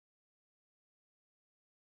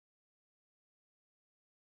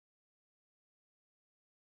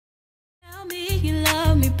Tell me you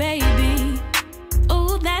love me, baby.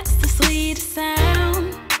 Oh, that's the sweetest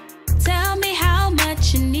sound. Tell me how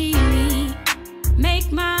much you need me.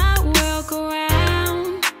 Make my world go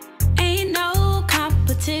round. Ain't no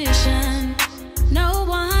competition. No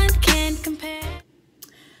one can compare.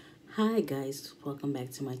 Hi guys, welcome back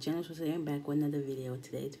to my channel. So today I'm back with another video.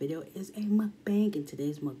 Today's video is a mukbang, and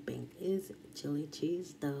today's mukbang is chili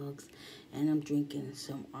cheese dogs, and I'm drinking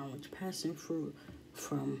some orange passion fruit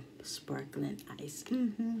from Sparkling Ice.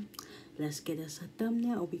 Let's get us a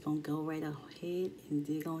thumbnail. We're gonna go right ahead and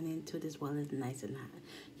dig on into this while it's nice and hot.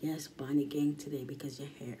 Yes, Bonnie gang today because my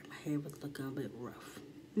hair was looking a bit rough.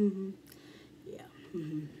 Yeah.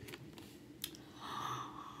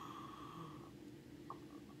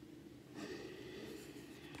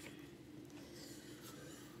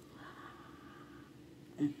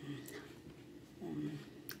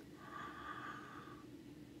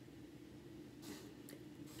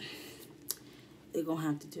 They're gonna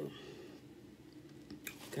have to do.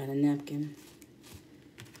 Got a napkin,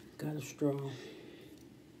 got a straw.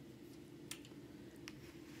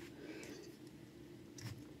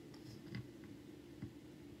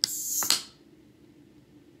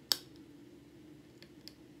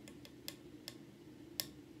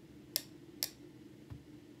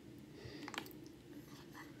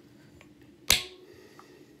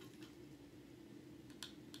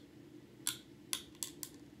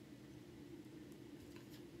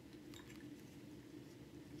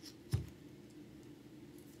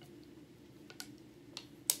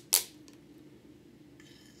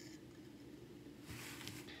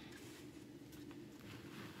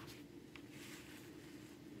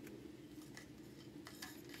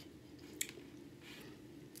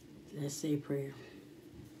 Let's say a prayer.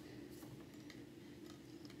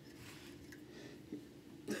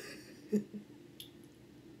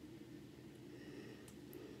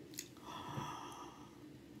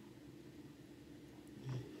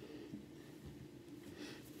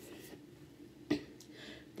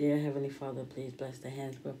 Dear Heavenly Father, please bless the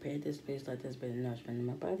hands prepare this place like this bit of nourishment in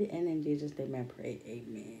my body, and in Jesus' name I pray.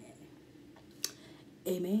 Amen.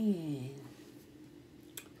 Amen.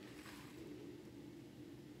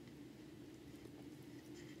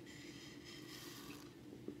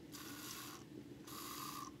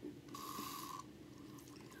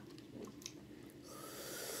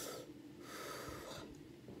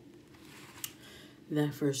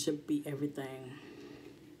 That first should be everything.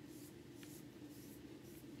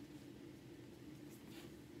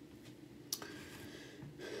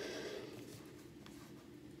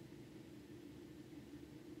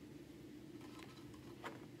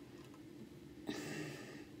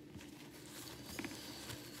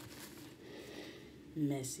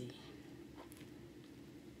 Messy.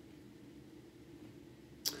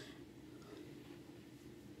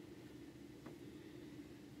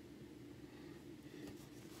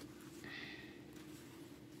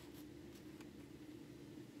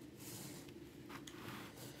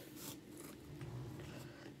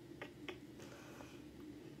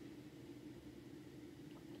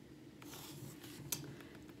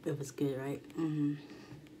 It was good, right?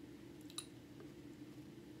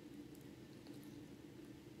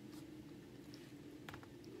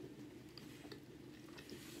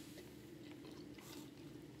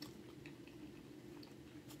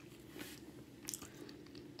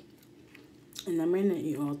 And I may not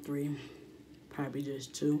eat all three, probably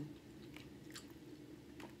just two.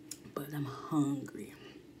 But I'm hungry.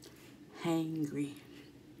 Hangry.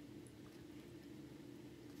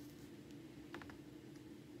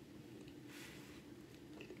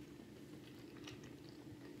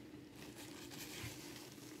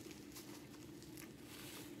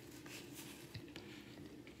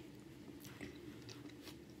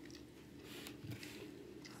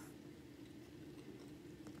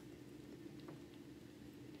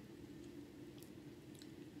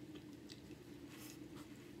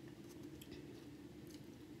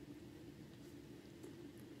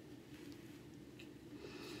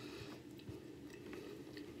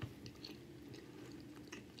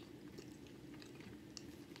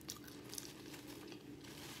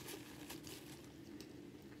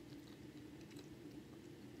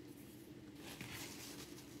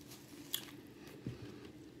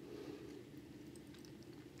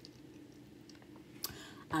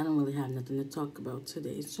 I don't really have nothing to talk about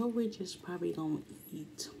today, so we're just probably gonna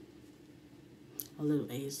eat a little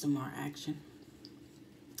ASMR action.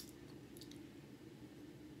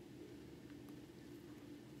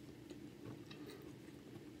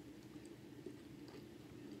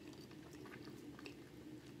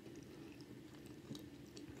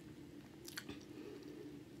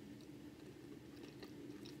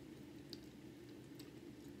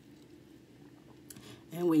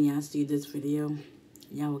 y'all see this video,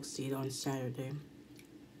 y'all will see it on Saturday.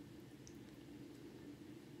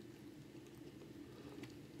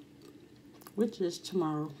 Which is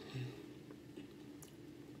tomorrow.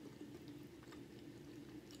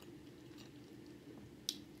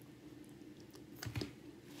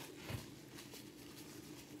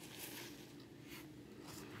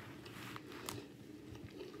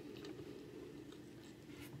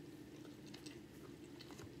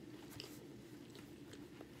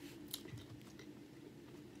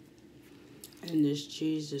 And this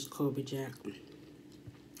cheese is Kobe Jack.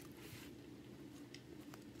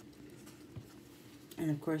 And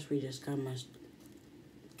of course we just got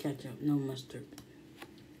ketchup, no mustard.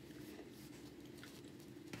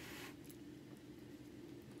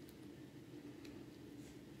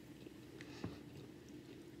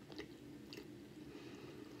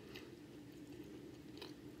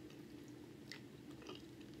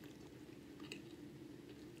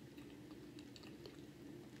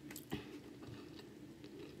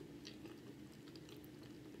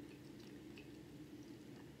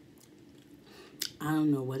 I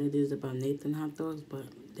don't know what it is about Nathan hot dogs, but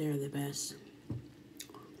they're the best.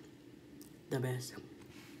 The best.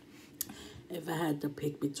 If I had to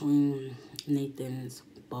pick between Nathan's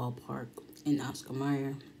Ballpark and Oscar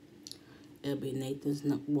Mayer, it'll be Nathan's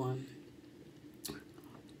 #1,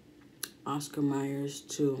 Oscar Mayer's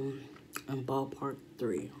 2, and Ballpark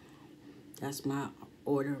 3. That's my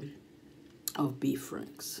order of beef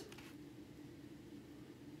franks.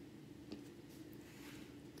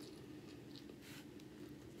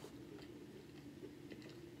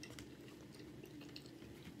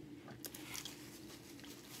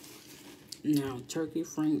 Now, turkey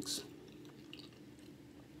franks,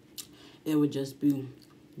 it would just be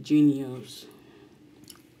Genio's,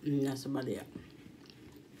 and that's about it.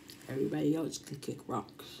 Everybody else can kick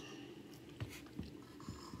rocks.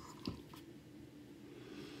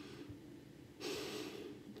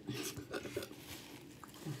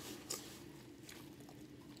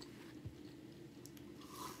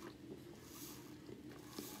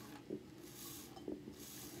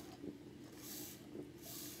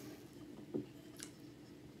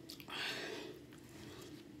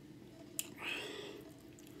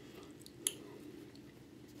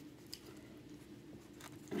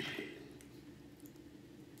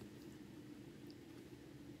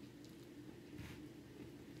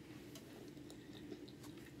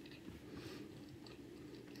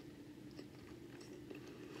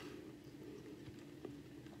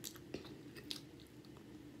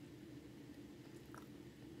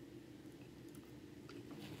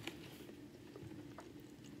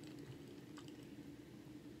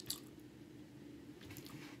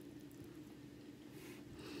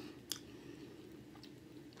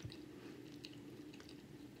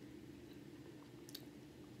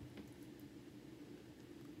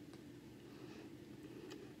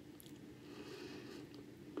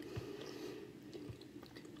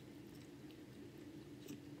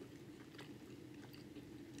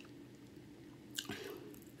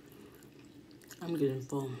 I'm getting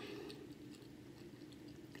full.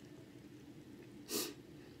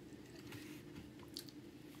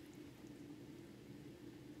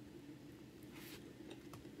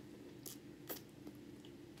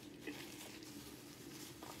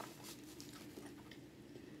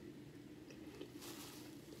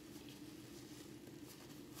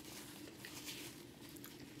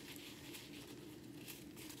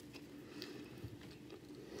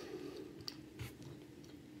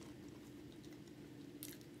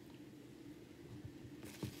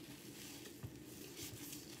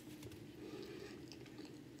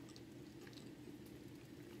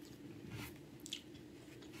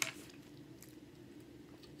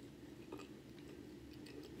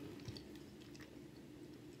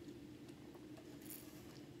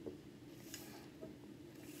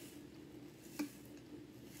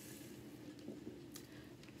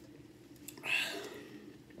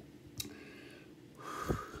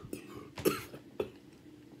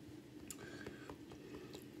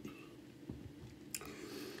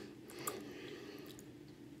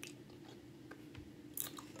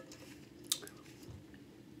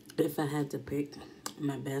 If I had to pick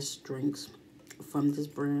my best drinks from this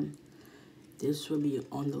brand, this would be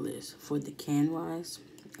on the list. For the can wise,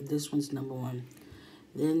 this one's #1.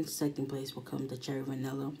 Then second place will come the cherry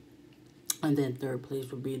vanilla. And then third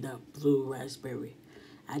place would be the blue raspberry.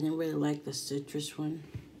 I didn't really like the citrus one.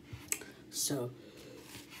 So,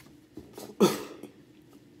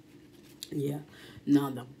 yeah.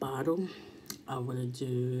 Now the bottle, I would have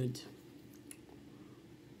did...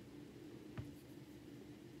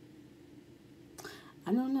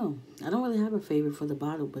 I don't know. I don't really have a favorite for the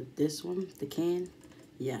bottle, but this one, the can,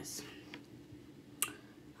 yes,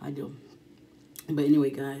 I do. But anyway,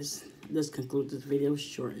 guys, this concludes this video.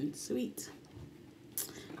 Short and sweet.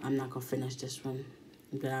 I'm not going to finish this one,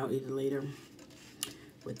 but I'll eat it later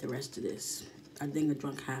with the rest of this. I think I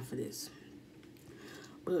drank half of this.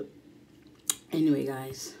 But anyway,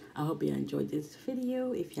 guys, I hope you enjoyed this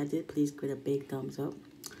video. If you did, please give it a big thumbs up.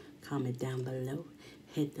 Comment down below.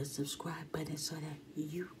 Hit the subscribe button so that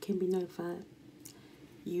you can be notified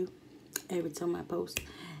every time I post.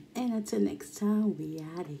 And until next time, we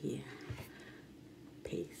out of here.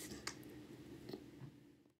 Peace.